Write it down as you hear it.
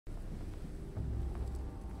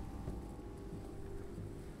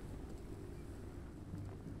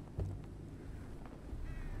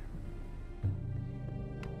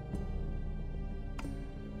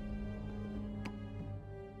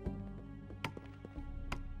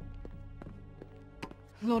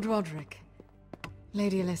Lord Roderick.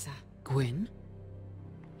 Lady Alyssa. Gwyn?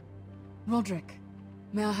 Roderick,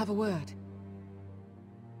 may I have a word?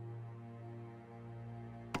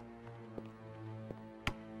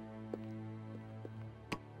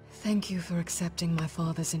 Thank you for accepting my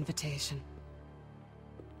father's invitation.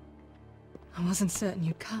 I wasn't certain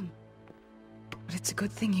you'd come, but it's a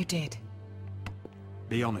good thing you did.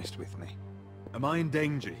 Be honest with me. Am I in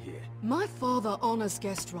danger here? My father honors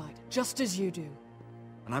guest right, just as you do.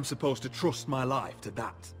 And I'm supposed to trust my life to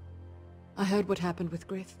that? I heard what happened with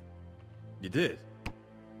Griff. You did?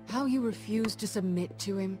 How you refused to submit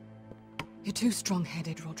to him. You're too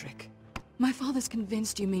strong-headed, Roderick. My father's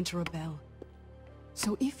convinced you mean to rebel.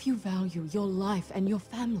 So if you value your life and your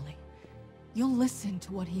family, you'll listen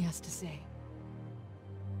to what he has to say.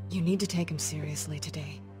 You need to take him seriously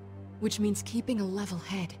today, which means keeping a level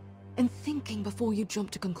head and thinking before you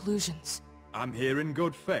jump to conclusions. I'm here in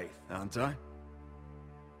good faith, aren't I?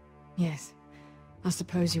 Yes, I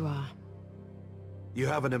suppose you are. You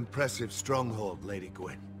have an impressive stronghold, Lady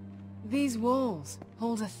Gwyn. These walls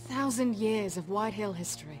hold 1,000 years of White Hill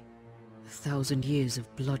history. 1,000 years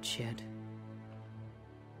of bloodshed.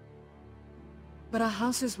 But our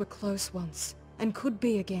houses were close once, and could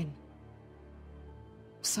be again.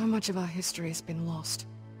 So much of our history has been lost.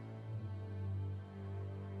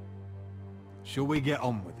 Shall we get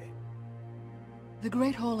on with it? The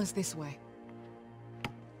Great Hall is this way.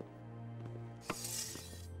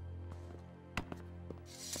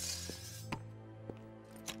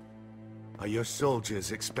 Are your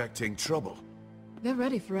soldiers expecting trouble? They're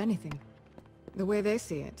ready for anything. The way they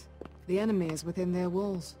see it, the enemy is within their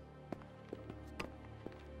walls.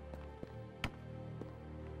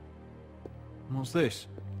 What's this?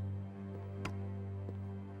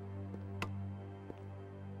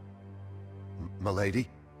 Milady?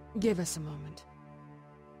 Give us a moment.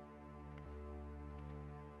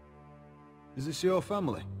 Is this your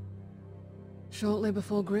family? Shortly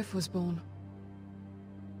before Griff was born.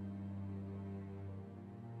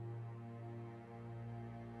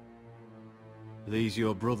 Are these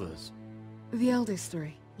your brothers? The eldest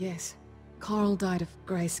three, yes. Carl died of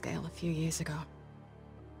grayscale a few years ago.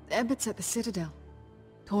 Ebbett's at the Citadel.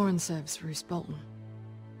 Torrin serves Roose Bolton.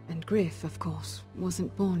 And Griff, of course,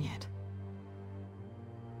 wasn't born yet.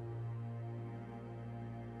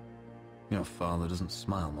 Your father doesn't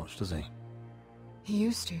smile much, does he? He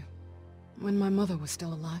used to, when my mother was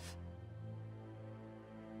still alive.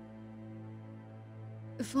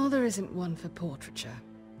 Father isn't one for portraiture.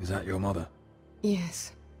 Is that your mother?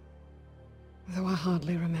 Yes. Though I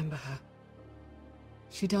hardly remember her.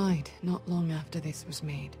 She died not long after this was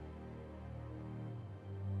made.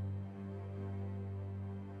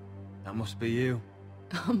 That must be you.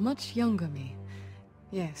 A much younger me.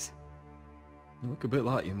 Yes. You look a bit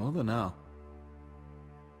like your mother now.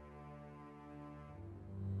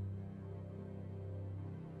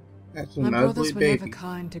 That's My an brothers ugly were baby. never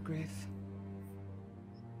kind to Griff.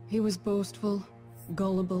 He was boastful,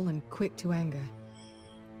 gullible, and quick to anger.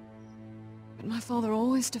 But my father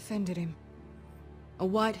always defended him. A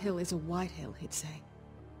White Hill is a White Hill, he'd say.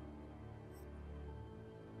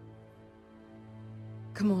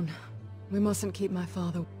 Come on. We mustn't keep my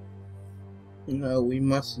father. No, we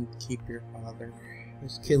mustn't keep your father.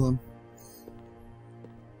 Let's kill him.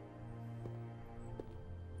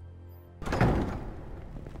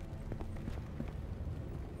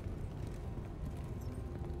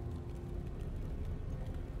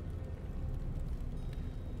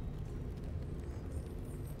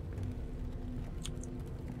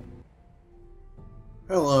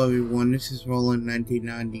 Hello everyone, this is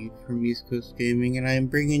Roland1990 from East Coast Gaming, and I am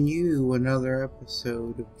bringing you another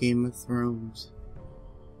episode of Game of Thrones.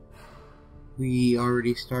 We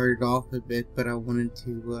already started off a bit, but I wanted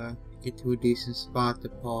to get to a decent spot to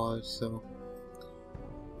pause, so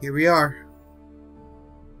here we are.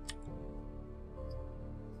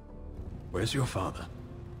 Where's your father?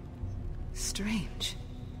 Strange.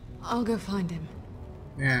 I'll go find him.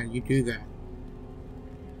 Yeah, you do that.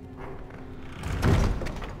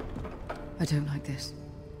 I don't like this.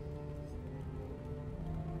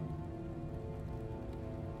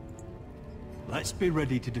 Let's be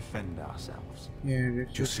ready to defend ourselves. Yeah, this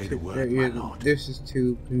Just is say too, the word, my yeah, lord. this is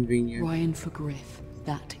too convenient. Ryan for Griff.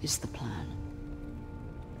 That is the plan.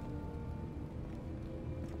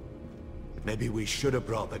 Maybe we should have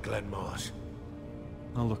brought the Glenmores.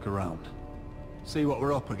 I'll look around. See what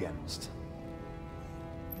we're up against.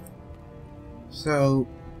 So,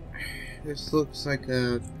 this looks like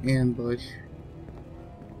a ambush.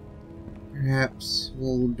 Perhaps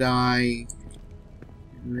we'll die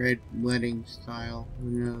in Red Wedding style. Who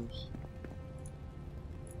knows?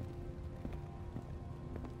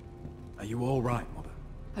 Are you all right, Mother?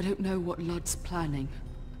 I don't know what Ludd's planning,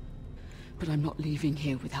 but I'm not leaving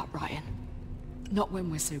here without Ryan. Not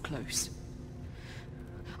when we're so close.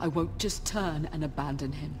 I won't just turn and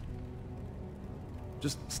abandon him.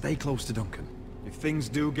 Just stay close to Duncan. If things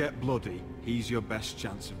do get bloody, he's your best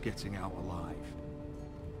chance of getting out alive.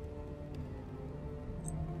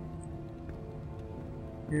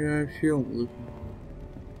 Yeah, she'll listen.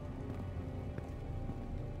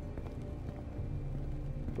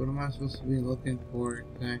 What am I supposed to be looking for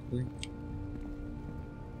exactly?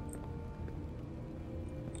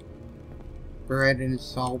 Bread and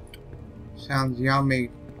salt. Sounds yummy.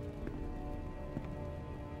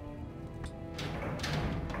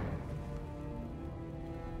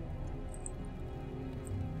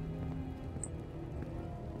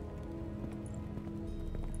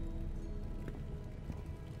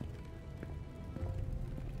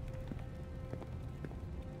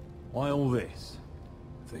 Why all this?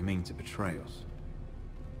 If they mean to betray us.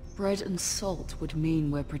 Bread and salt would mean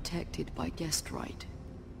we're protected by guest right.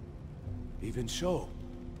 Even so,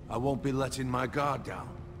 I won't be letting my guard down.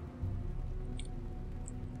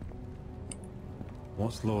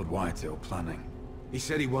 What's Lord Whitetail planning? He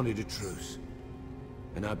said he wanted a truce,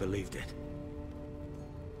 and I believed it.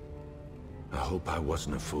 I hope I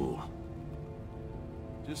wasn't a fool.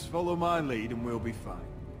 Just follow my lead and we'll be fine.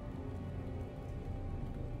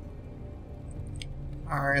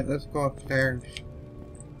 Alright, let's go upstairs.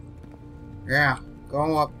 Yeah,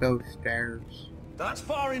 go up those stairs. That's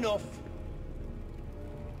far enough.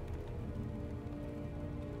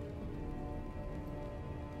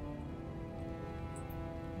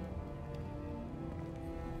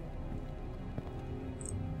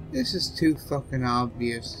 This is too fucking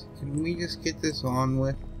obvious. Can we just get this on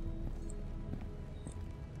with?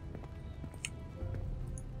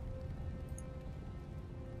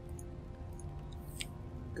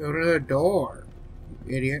 Go to the door,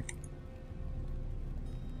 you idiot.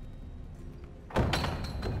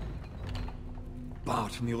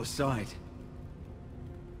 Barred from the other side.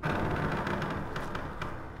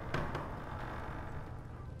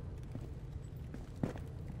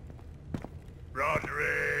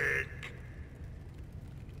 Roderick!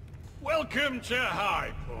 Welcome to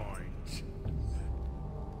High Point.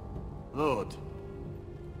 Lord.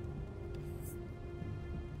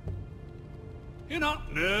 You're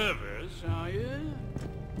not nervous, are you?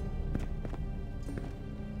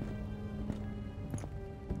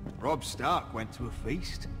 Robb Stark went to a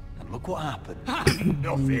feast, and look what happened.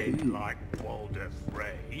 Nothing like Walder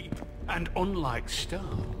Frey. And unlike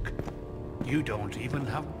Stark, you don't even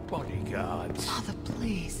have bodyguards. Father,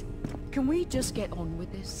 please. Can we just get on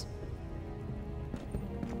with this?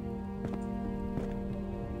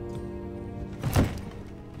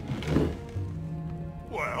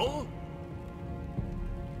 Well?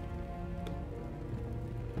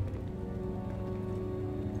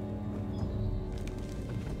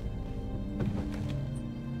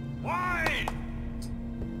 Why?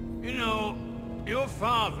 You know, your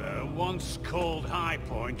father once called High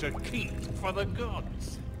Point a keep for the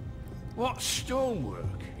gods. What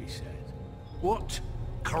stonework, he said. What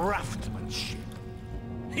craftsmanship.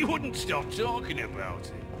 He wouldn't stop talking about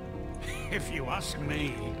it. If you ask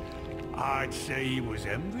me, I'd say he was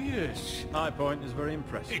envious. High Point is very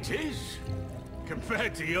impressive. It is.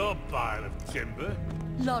 Compared to your pile of timber.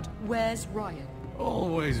 Ludd, where's Ryan?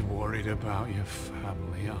 Always worried about your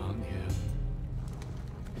family, aren't you?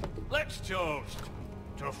 Let's toast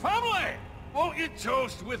to family! Won't you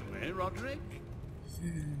toast with me, Roderick?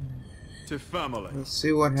 To family. Let's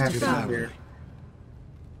see what happens family. here.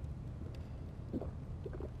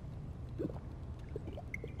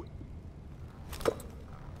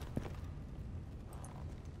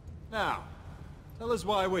 Now, tell us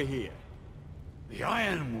why we're here. The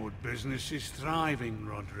ironwood business is thriving,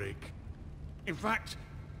 Roderick. In fact,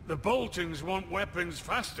 the Boltons want weapons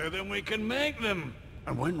faster than we can make them.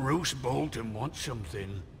 And when Roose Bolton wants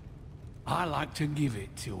something, I like to give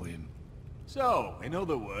it to him. So, in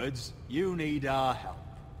other words, you need our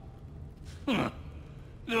help.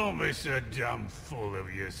 Don't be so damn full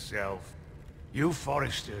of yourself. You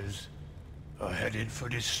Foresters are headed for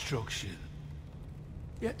destruction.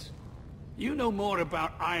 Yet, you know more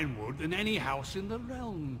about Ironwood than any house in the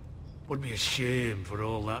realm. Would be a shame for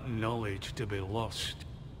all that knowledge to be lost.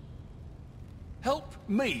 Help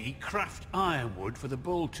me craft ironwood for the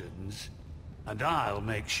Boltons, and I'll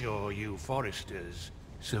make sure you Foresters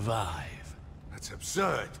survive. That's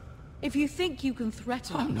absurd. If you think you can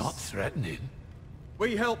threaten us... I'm not threatening.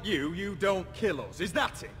 We help you, you don't kill us. Is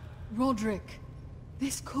that it? Roderick,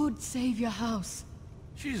 this could save your house.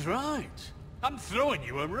 She's right. I'm throwing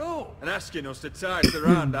you a rope. And asking us to tie it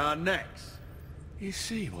around our necks. You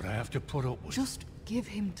see what I have to put up with? Just give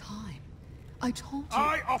him time. I told you...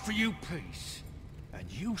 I offer you peace, and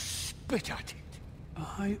you spit at it.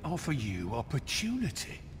 I offer you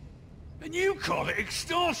opportunity, and you call it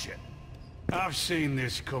extortion. I've seen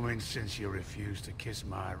this coming since you refused to kiss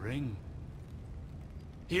my ring.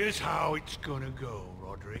 Here's how it's gonna go,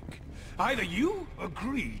 Roderick. Either you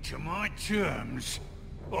agree to my terms,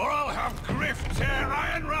 or I'll have Griff tear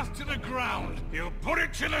Ironrath to the ground. He'll put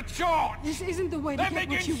it to the torch. This isn't the way to Then get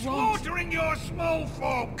what begin you want. slaughtering your small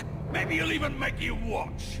folk. Maybe he'll even make you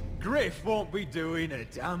watch. Griff won't be doing a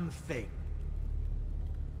damn thing.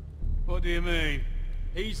 What do you mean?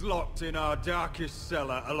 He's locked in our darkest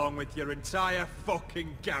cellar along with your entire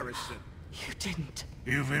fucking garrison. You didn't.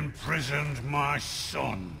 You've imprisoned my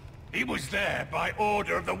son. He was there by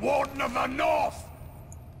order of the Warden of the North.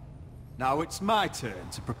 Now it's my turn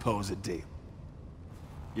to propose a deal.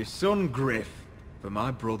 Your son Griff for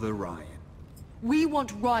my brother Ryan. We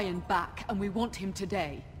want Ryan back, and we want him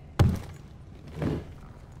today.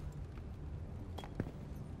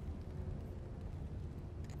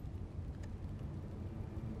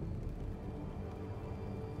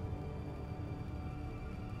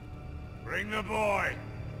 Bring the boy.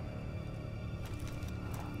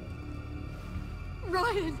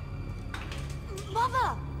 Ryan!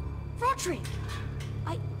 Mother! Roderick!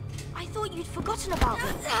 I thought you'd forgotten about me.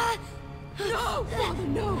 No! Father,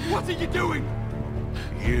 no! What are you doing?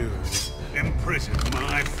 You imprisoned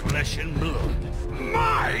my flesh and blood.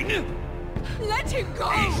 Mine? Let him go!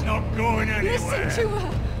 He's not going anywhere. Listen to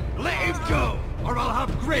her! Let him go, or I'll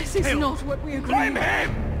have Griff This is killed. not what we agreed. Blame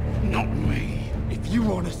him, not me. If you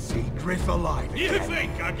want to see Griff alive You again...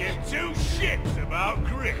 think I give two shits about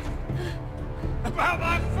Griff? About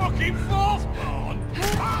my fucking fourth born?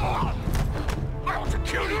 I ought to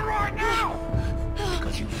kill you right now!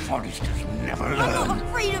 Because you Forresters never I'm learn. not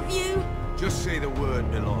afraid of you! Just say the word,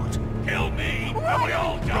 my lord. Kill me, and we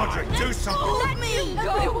all die. Roderick, do something! Let me!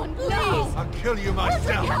 Everyone, please! I'll kill you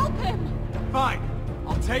myself! Help him! Fine,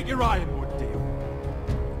 I'll take your Ironwood deal.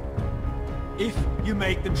 If you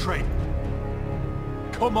make the trade.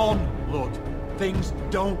 Come on, Lord. Things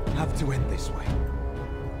don't have to end this way.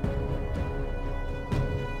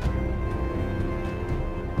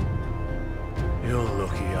 You're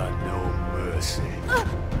lucky I know mercy.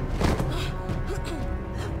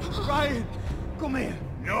 Ryan, come here.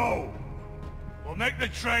 No! We'll make the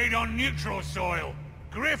trade on neutral soil.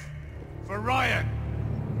 Griff for Ryan.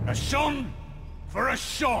 A son for a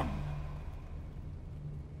son.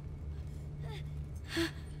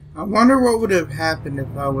 I wonder what would have happened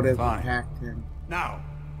if I would have Fine. attacked him. Now,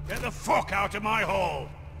 get the fuck out of my hall.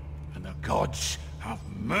 And the gods have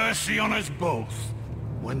mercy on us both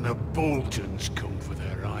when the Boltons come for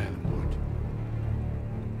their ironwood.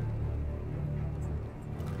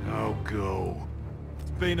 Now go.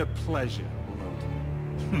 It's been a pleasure,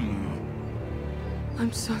 Lord.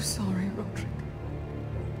 I'm so sorry, Roderick.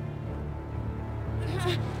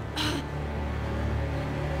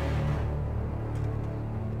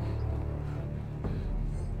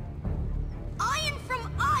 Iron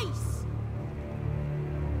from ice!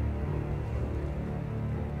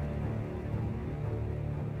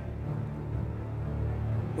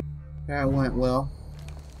 That went well.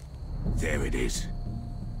 There it is.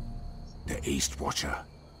 The East Watcher.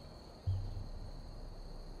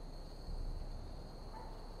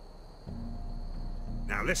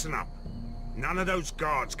 Now listen up. None of those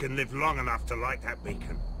guards can live long enough to light that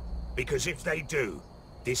beacon. Because if they do,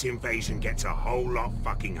 this invasion gets a whole lot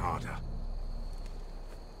fucking harder.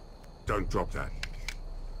 Don't drop that.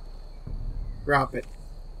 Drop it.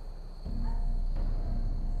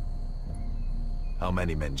 How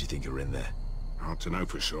many men do you think are in there? Hard to know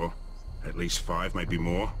for sure. At least 5, maybe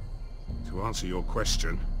more. To answer your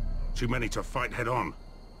question, too many to fight head on.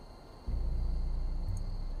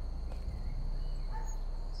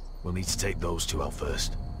 We'll need to take those two out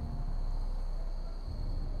first.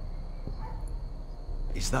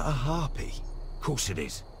 Is that a harpy? Of course it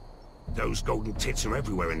is. Those golden tits are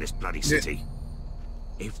everywhere in this bloody city.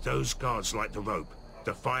 If those guards light the rope,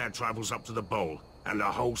 the fire travels up to the bowl, and the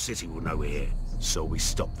whole city will know we're here. So we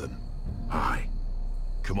stop them. Aye.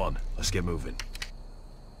 Come on, let's get moving.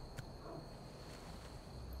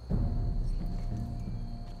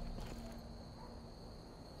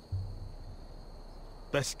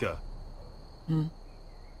 Beska.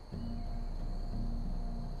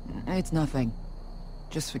 It's nothing.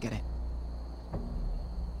 Just forget it.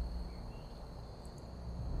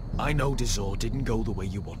 I know Dizor didn't go the way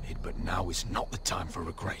you wanted, but now is not the time for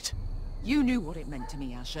regret. You knew what it meant to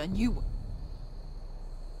me, Asher, and you...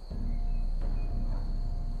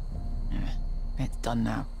 It's done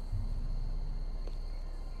now.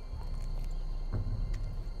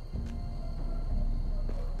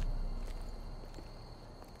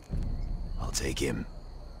 I'll take him.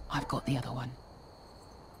 I've got the other one.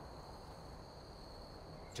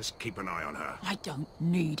 Just keep an eye on her. I don't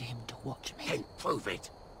need him to watch me. Then prove it.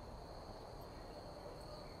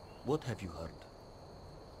 What have you heard?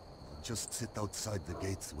 Just sit outside the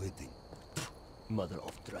gates waiting. Mother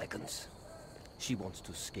of dragons. She wants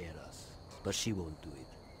to scare us, but she won't do it.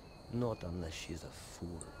 Not unless she's a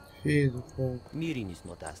fool. She is a fool. Mirin is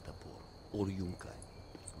not Astapor or Yunkai.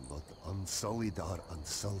 But unsullied are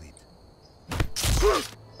unsullied.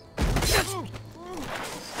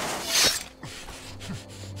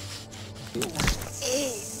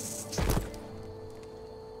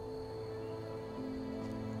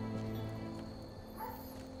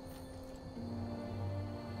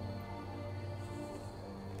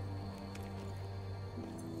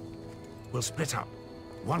 We'll split up.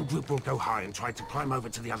 One group will go high and try to climb over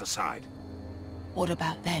to the other side. What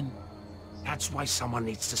about them? That's why someone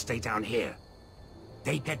needs to stay down here.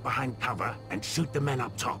 They get behind cover and shoot the men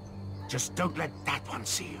up top. Just don't let that one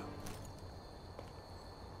see you.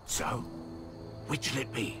 So, which'll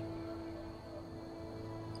it be?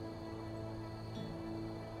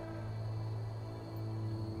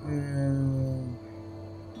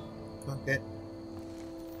 Fuck it.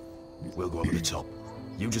 We'll go over the top.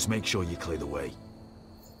 You just make sure you clear the way.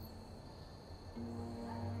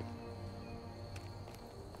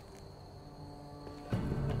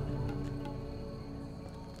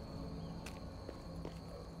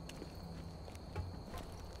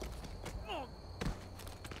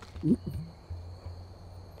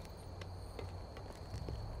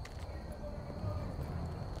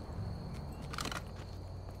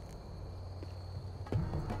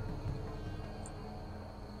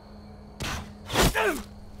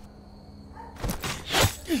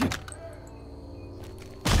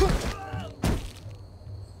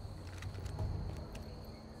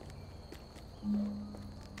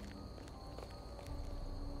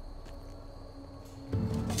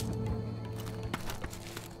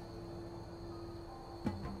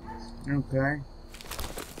 Okay.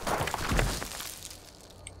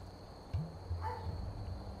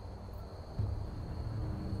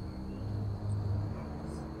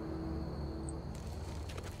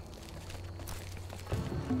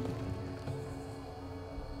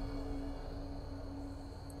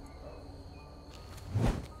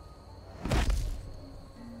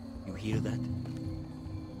 You hear that?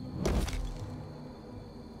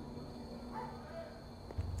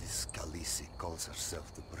 This Khaleesi calls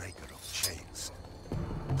herself the Breaker of Chains.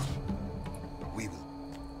 We will...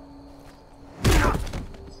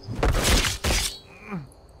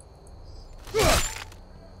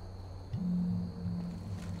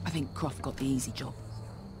 I think Croft got the easy job.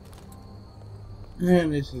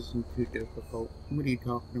 And this isn't too difficult. What are you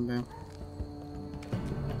talking about?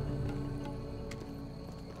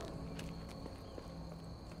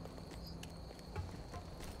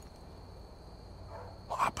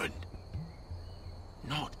 What happened?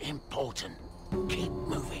 Not important. Keep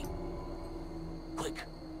moving. Quick,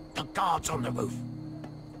 the guards on the roof.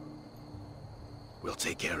 We'll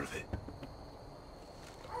take care of it.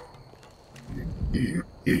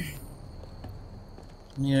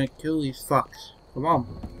 Yeah, kill these fucks. Come on.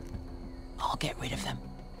 I'll get rid of them.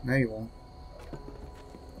 No, you won't.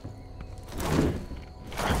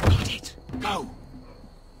 Got it. Go.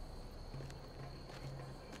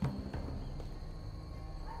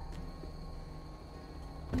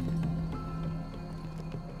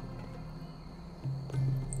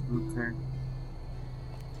 Okay.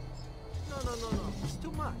 No. It's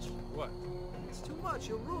too much. What? It's too much.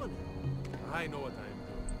 You'll ruin it. I know what I am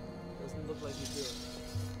doing. Doesn't look like you do.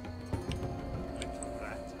 Little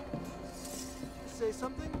rat. Say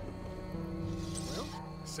something? Well?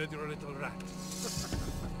 I said you're a little rat.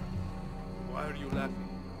 Why are you laughing?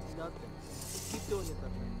 Nothing. Just keep doing it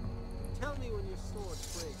that way. Tell me when your sword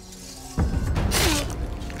breaks.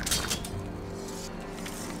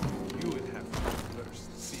 You would have to first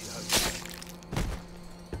see how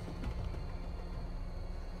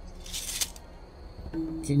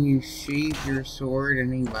Can you sheathe your sword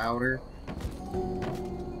any louder?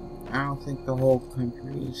 I don't think the whole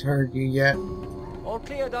country has heard you yet. All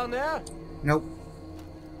clear down there? Nope.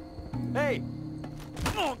 Hey!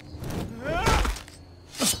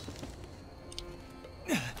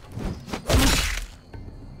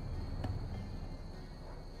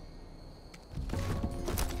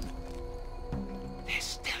 They're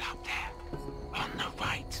still up there. On the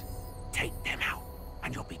right. Take them out,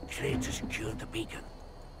 and you'll be clear to secure the beacon.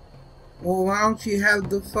 Well, why don't you have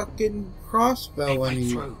the fucking crossbow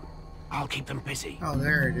anymore? Through. I'll keep them busy. Oh,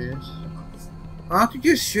 there it is. Why don't you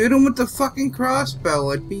just shoot him with the fucking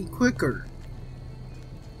crossbow? It'd be quicker.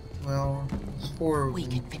 Well, it's 4 of We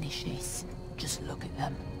them. can finish this. Just look at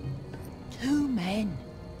them. 2 men.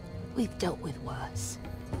 We've dealt with worse.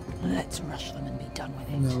 Let's rush them and be done with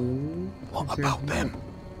it. No. What about them?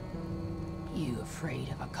 You afraid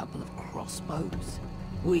of a couple of crossbows?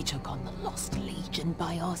 We took on the Lost Legion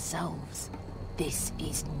by ourselves. This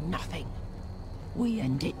is nothing. We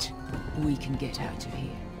end it, we can get out of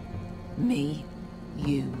here. Me,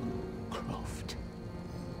 you, Croft.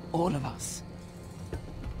 All of us.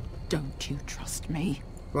 Don't you trust me?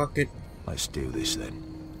 Fuck it. Let's do this then.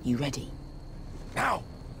 You ready? Now!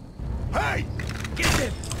 Hey! Get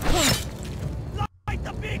him! Light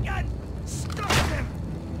the big gun! Stop him!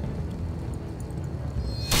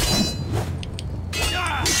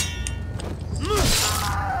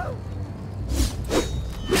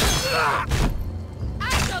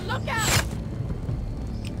 Axel, look out!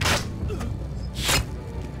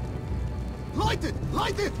 Light it!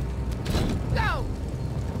 Light it! Go!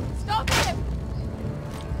 Stop him!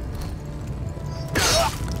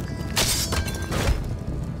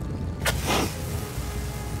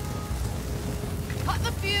 Cut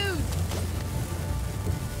the fuse!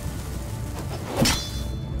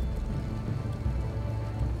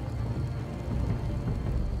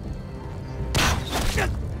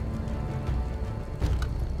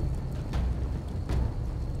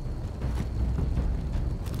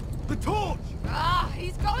 The torch! Ah,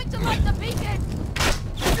 he's going to light the beacon!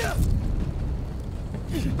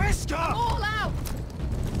 Beskar! I'm all out!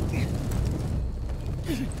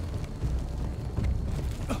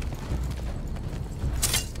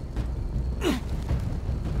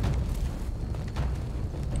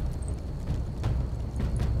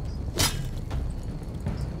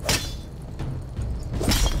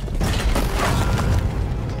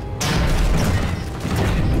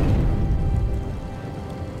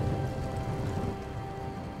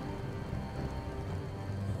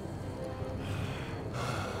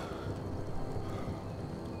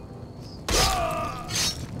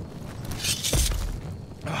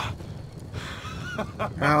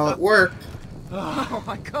 Now it worked. Oh,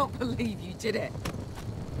 I can't believe you did it.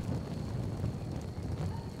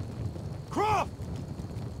 Croft!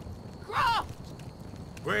 Croft!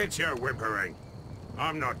 Quit your whimpering.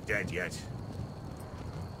 I'm not dead yet.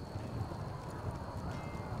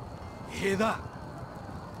 You hear that?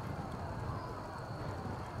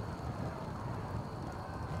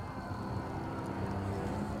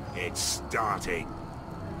 It's starting.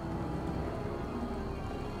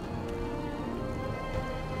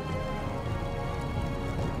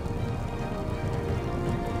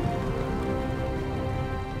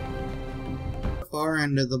 Far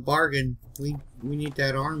end of the bargain. We need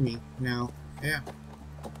that army now. Yeah.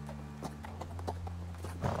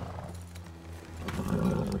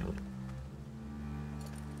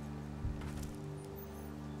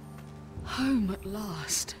 Home at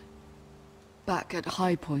last. Back at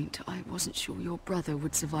High Point, I wasn't sure your brother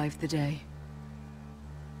would survive the day.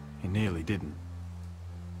 He nearly didn't.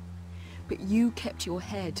 But you kept your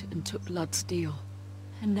head and took Ludd's deal.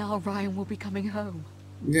 And now Ryan will be coming home.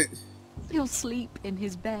 Yeah. He'll sleep in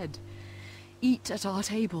his bed. Eat at our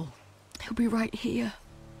table. He'll be right here,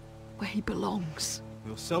 where he belongs.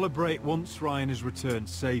 We'll celebrate once Ryan has returned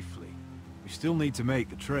safely. We still need to make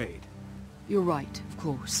the trade. You're right, of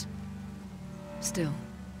course. Still,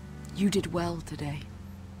 you did well today.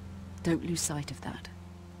 Don't lose sight of that.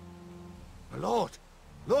 My lord,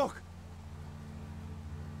 look!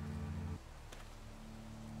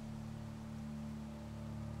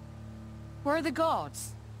 Where are the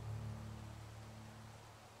guards?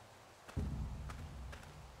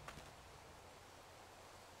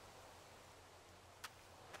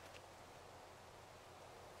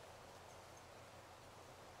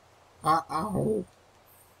 Uh-oh.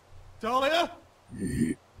 Dahlia?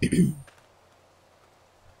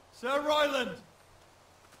 Sir Ryland!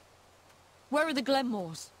 Where are the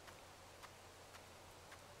Glenmores?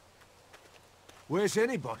 Where's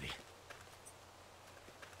anybody?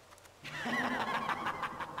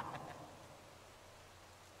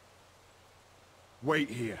 Wait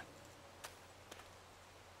here.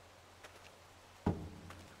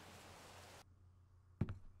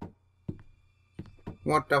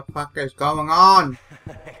 What the fuck is going on?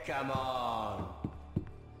 Come on.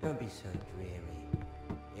 Don't be so dreary.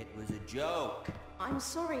 It was a joke. I'm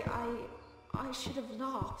sorry, I should have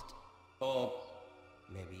laughed. Or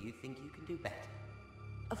maybe you think you can do better.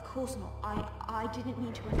 Of course not. I didn't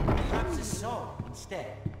mean to offend you. Perhaps a song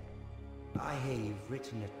instead. I hear you've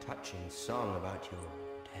written a touching song about your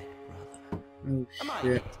dead brother. Oh, Am I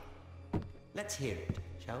shit. right? Let's hear it,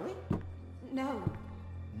 shall we? No,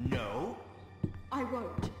 No. I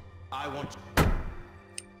won't. I want...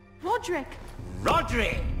 Roderick!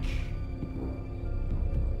 Roderick!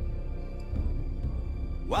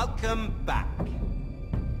 Welcome back.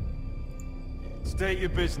 State your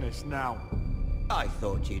business now. I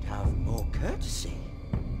thought you'd have more courtesy.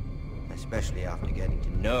 Especially after getting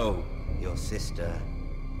to know your sister.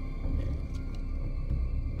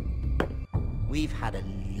 We've had a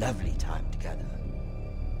lovely time together.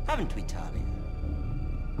 Haven't we, Talia?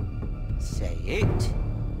 Say it.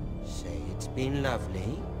 Say it's been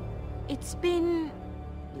lovely. It's been...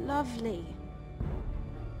 lovely.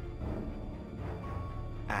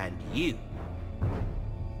 And you.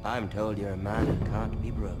 I'm told you're a man who can't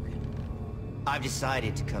be broken. I've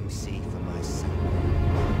decided to come see for myself.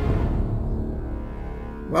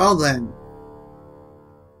 Well then.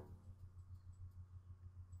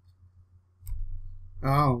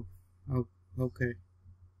 Oh. Oh, okay.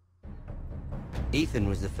 Ethan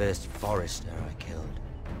was the first Forrester I killed.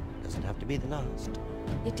 Doesn't have to be the last.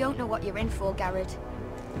 You don't know what you're in for, Garrett.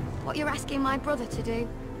 What you're asking my brother to do.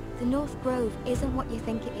 The North Grove isn't what you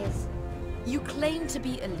think it is. You claim to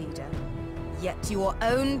be a leader, yet your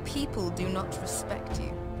own people do not respect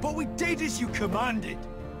you. But we did as you commanded.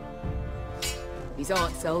 These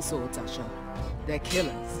aren't sellswords, Asher. They're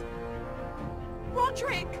killers.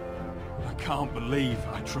 Roderick! I can't believe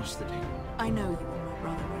I trusted him. I know you and my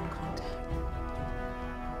brother were in contact.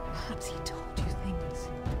 Perhaps he told you things.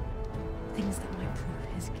 Things that might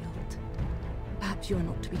prove his guilt. Perhaps you are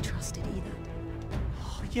not to be trusted either.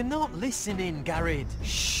 Oh, you're not listening, Garrett.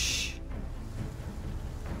 Shh.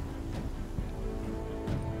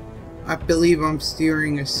 I believe I'm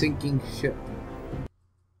steering a sinking ship.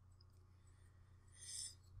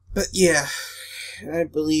 But yeah, I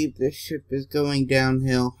believe this ship is going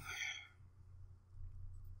downhill.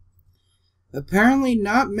 Apparently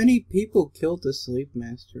not many people killed the slave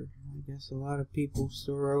master. I guess a lot of people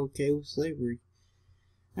still are okay with slavery.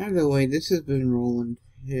 Either way, this has been Roland,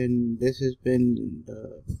 and this has been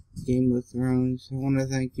Game of Thrones. I want to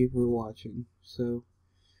thank you for watching. So,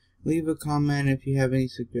 leave a comment if you have any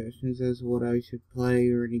suggestions as to what I should play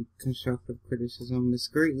or any constructive criticism. It's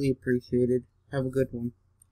greatly appreciated. Have a good one.